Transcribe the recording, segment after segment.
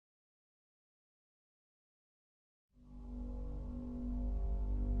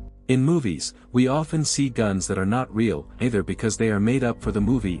In movies, we often see guns that are not real, either because they are made up for the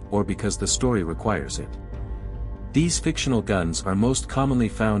movie or because the story requires it. These fictional guns are most commonly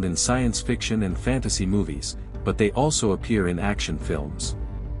found in science fiction and fantasy movies, but they also appear in action films.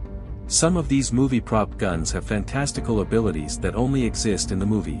 Some of these movie prop guns have fantastical abilities that only exist in the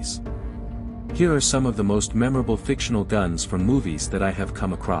movies. Here are some of the most memorable fictional guns from movies that I have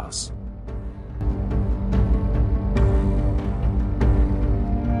come across.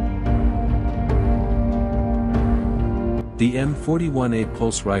 The M41A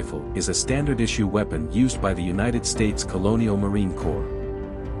Pulse Rifle is a standard-issue weapon used by the United States Colonial Marine Corps.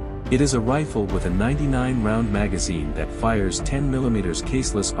 It is a rifle with a 99-round magazine that fires 10mm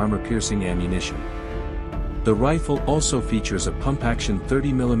caseless armor-piercing ammunition. The rifle also features a pump-action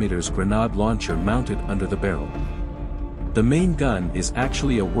 30mm grenade launcher mounted under the barrel. The main gun is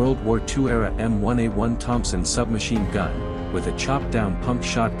actually a World War II-era M1A1 Thompson submachine gun, with a chopped-down pump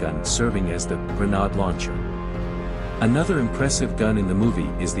shotgun serving as the grenade launcher. Another impressive gun in the movie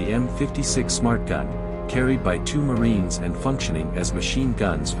is the M56 Smart Gun, carried by 2 Marines and functioning as machine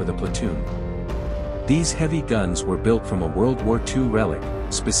guns for the platoon. These heavy guns were built from a World War II relic,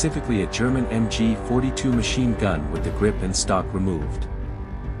 specifically a German MG-42 machine gun with the grip and stock removed.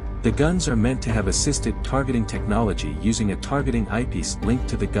 The guns are meant to have assisted targeting technology using a targeting eyepiece linked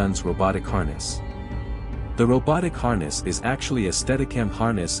to the gun's robotic harness. The robotic harness is actually a Steadicam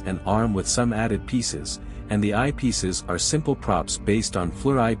harness and arm with some added pieces, and the eyepieces are simple props based on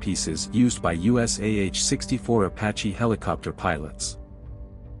FLIR eyepieces used by USAH-64 Apache helicopter pilots.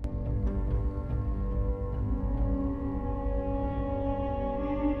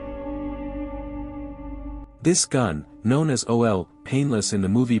 This gun, known as Ol Painless in the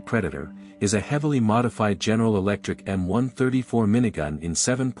movie Predator, is a heavily modified General Electric M134 minigun in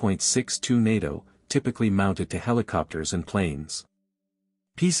 7.62 NATO, typically mounted to helicopters and planes.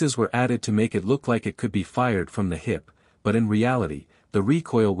 Pieces were added to make it look like it could be fired from the hip, but in reality, the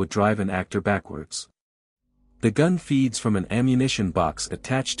recoil would drive an actor backwards. The gun feeds from an ammunition box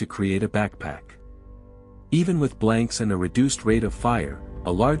attached to create a backpack. Even with blanks and a reduced rate of fire,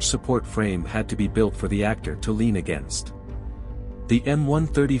 a large support frame had to be built for the actor to lean against. The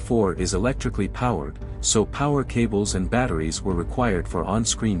M134 is electrically powered, so power cables and batteries were required for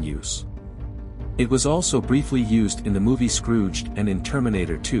on-screen use. It was also briefly used in the movie Scrooged and in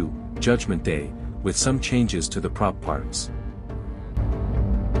Terminator 2, Judgment Day, with some changes to the prop parts.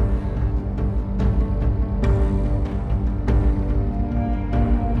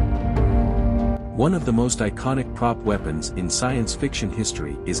 One of the most iconic prop weapons in science fiction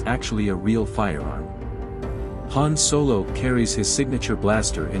history is actually a real firearm. Han Solo carries his signature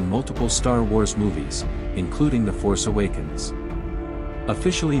blaster in multiple Star Wars movies, including The Force Awakens.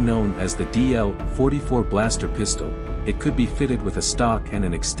 Officially known as the DL-44 blaster pistol, it could be fitted with a stock and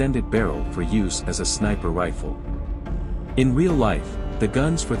an extended barrel for use as a sniper rifle. In real life, the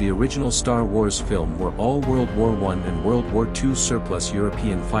guns for the original Star Wars film were all World War I and World War II surplus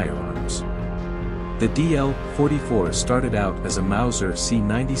European firearms. The DL-44 started out as a Mauser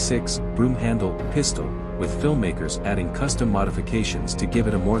C96 broom-handle pistol, with filmmakers adding custom modifications to give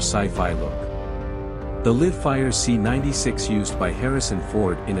it a more sci-fi look. The live-fire C96 used by Harrison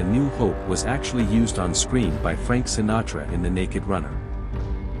Ford in A New Hope was actually used on screen by Frank Sinatra in The Naked Runner.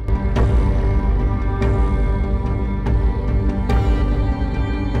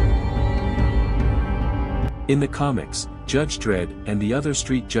 In the comics, Judge Dredd and the other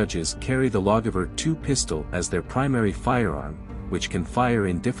street judges carry the Lawgiver II pistol as their primary firearm, which can fire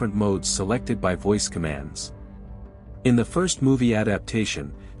in different modes selected by voice commands. In the first movie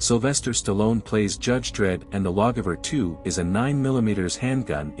adaptation, Sylvester Stallone plays Judge Dredd and the Lawgiver II is a 9mm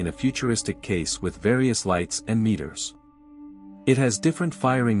handgun in a futuristic case with various lights and meters. It has different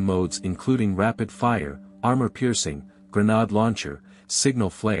firing modes including rapid fire, armor piercing, grenade launcher,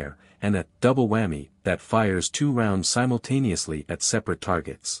 signal flare, and a double whammy that fires 2 rounds simultaneously at separate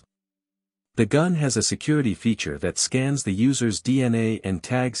targets. The gun has a security feature that scans the user's DNA and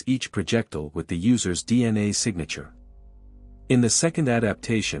tags each projectile with the user's DNA signature. In the second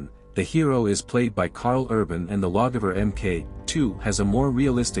adaptation, the hero is played by Karl Urban and the Lawgiver Mk2 has a more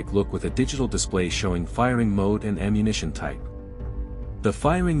realistic look with a digital display showing firing mode and ammunition type. The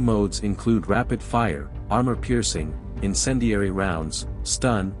firing modes include rapid fire, armor piercing, incendiary rounds,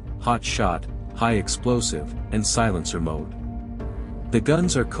 stun, hot shot, high explosive, and silencer mode. The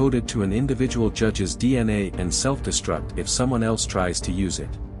guns are coded to an individual judge's DNA and self-destruct if someone else tries to use it.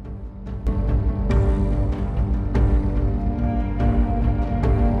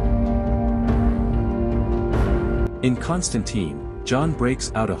 In Constantine, John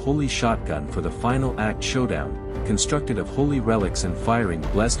breaks out a holy shotgun for the final act showdown, constructed of holy relics and firing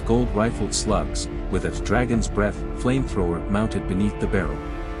blessed gold rifled slugs, with a dragon's breath flamethrower mounted beneath the barrel.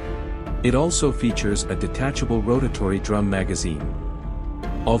 It also features a detachable rotatory drum magazine.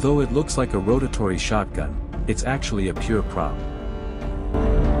 Although it looks like a rotatory shotgun, it's actually a pure prop.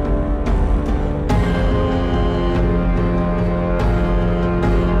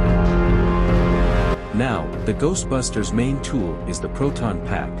 Now, the Ghostbusters' main tool is the Proton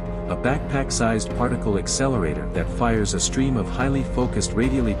Pack, a backpack-sized particle accelerator that fires a stream of highly focused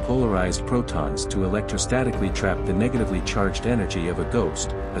radially polarized protons to electrostatically trap the negatively charged energy of a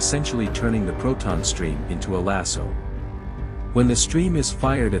ghost, essentially turning the proton stream into a lasso. When the stream is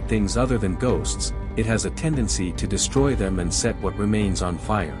fired at things other than ghosts, it has a tendency to destroy them and set what remains on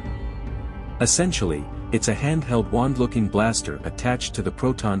fire. Essentially, it's a handheld wand-looking blaster attached to the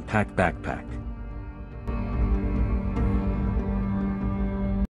Proton Pack backpack.